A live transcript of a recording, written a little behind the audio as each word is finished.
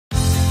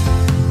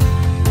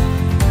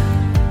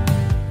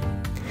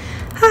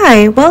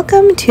Hi,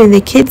 welcome to the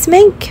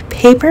KidsMAKE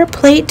Paper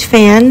Plate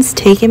Fans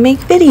Take and Make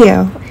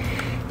video.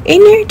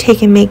 In your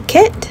Take and Make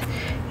kit,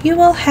 you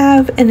will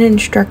have an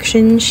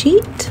instruction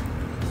sheet,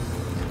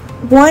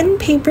 1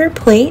 paper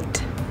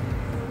plate,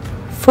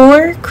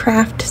 4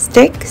 craft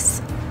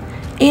sticks,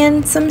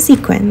 and some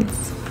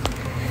sequins.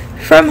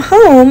 From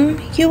home,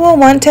 you will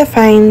want to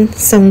find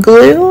some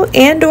glue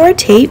and or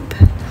tape,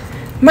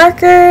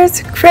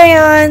 markers,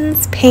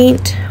 crayons,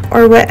 paint,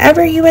 or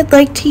whatever you would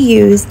like to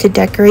use to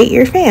decorate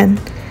your fan.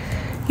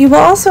 You will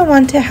also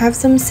want to have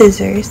some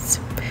scissors.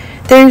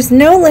 There's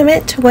no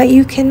limit to what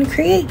you can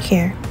create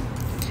here.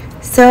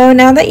 So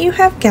now that you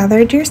have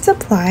gathered your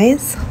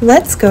supplies,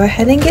 let's go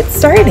ahead and get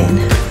started.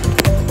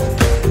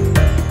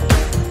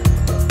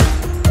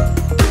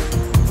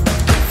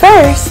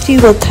 First, you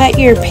will cut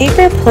your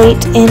paper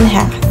plate in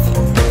half.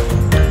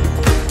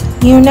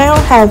 You now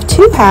have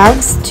 2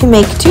 halves to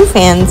make 2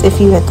 fans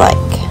if you would like.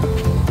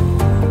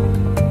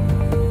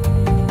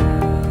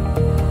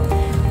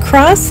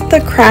 Cross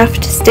the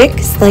craft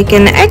sticks like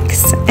an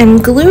X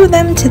and glue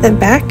them to the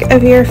back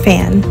of your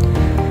fan.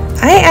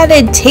 I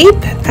added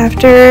tape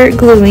after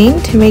gluing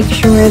to make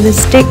sure the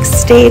sticks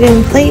stayed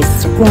in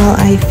place while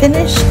I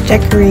finished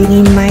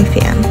decorating my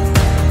fan.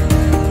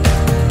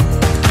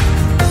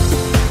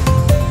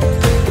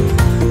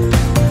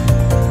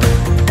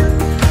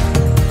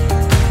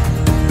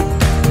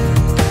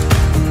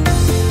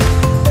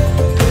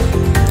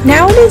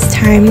 Now it is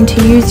time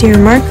to use your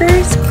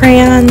markers,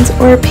 crayons,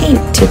 or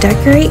paint to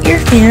decorate your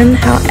fan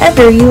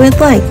however you would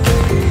like.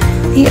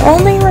 The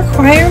only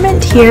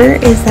requirement here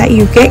is that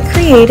you get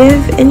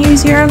creative and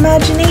use your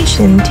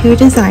imagination to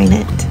design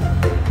it.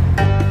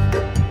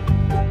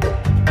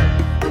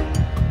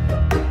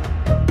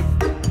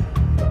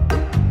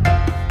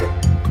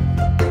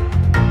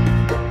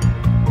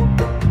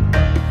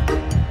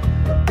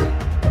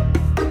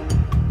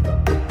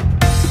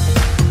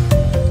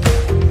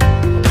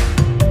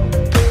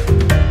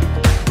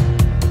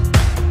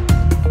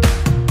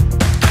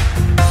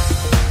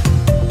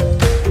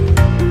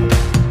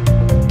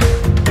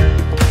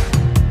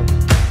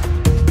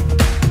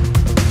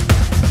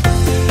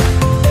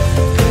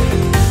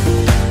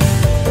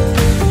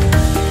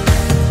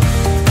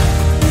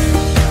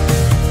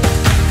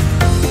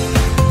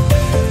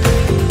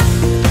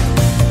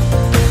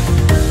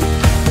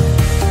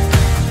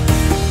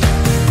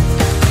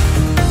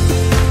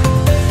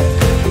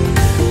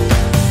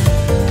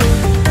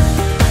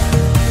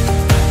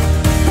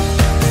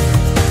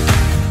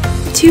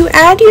 To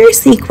add your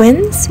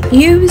sequins,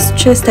 use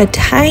just a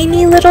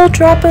tiny little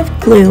drop of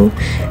glue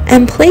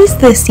and place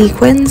the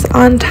sequins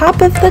on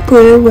top of the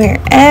glue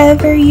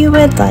wherever you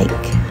would like.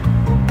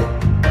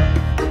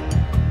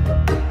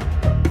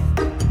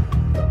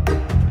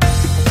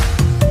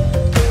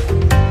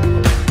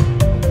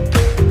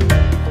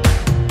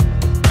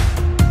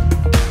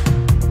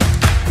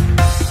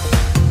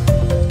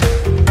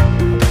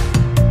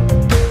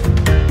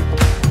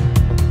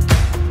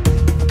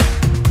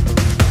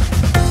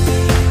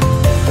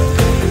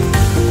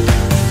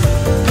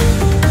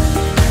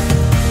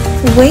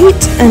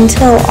 Wait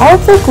until all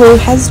the glue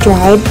has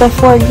dried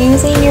before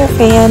using your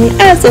fan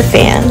as a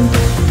fan.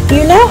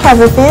 You now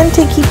have a fan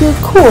to keep you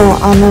cool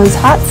on those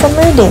hot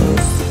summer days.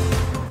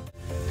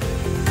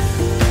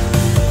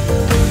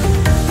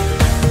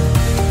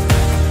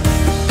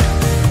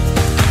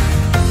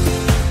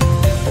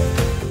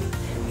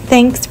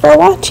 Thanks for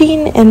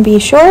watching, and be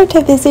sure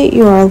to visit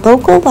your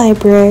local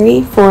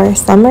library for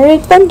summer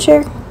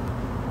adventure.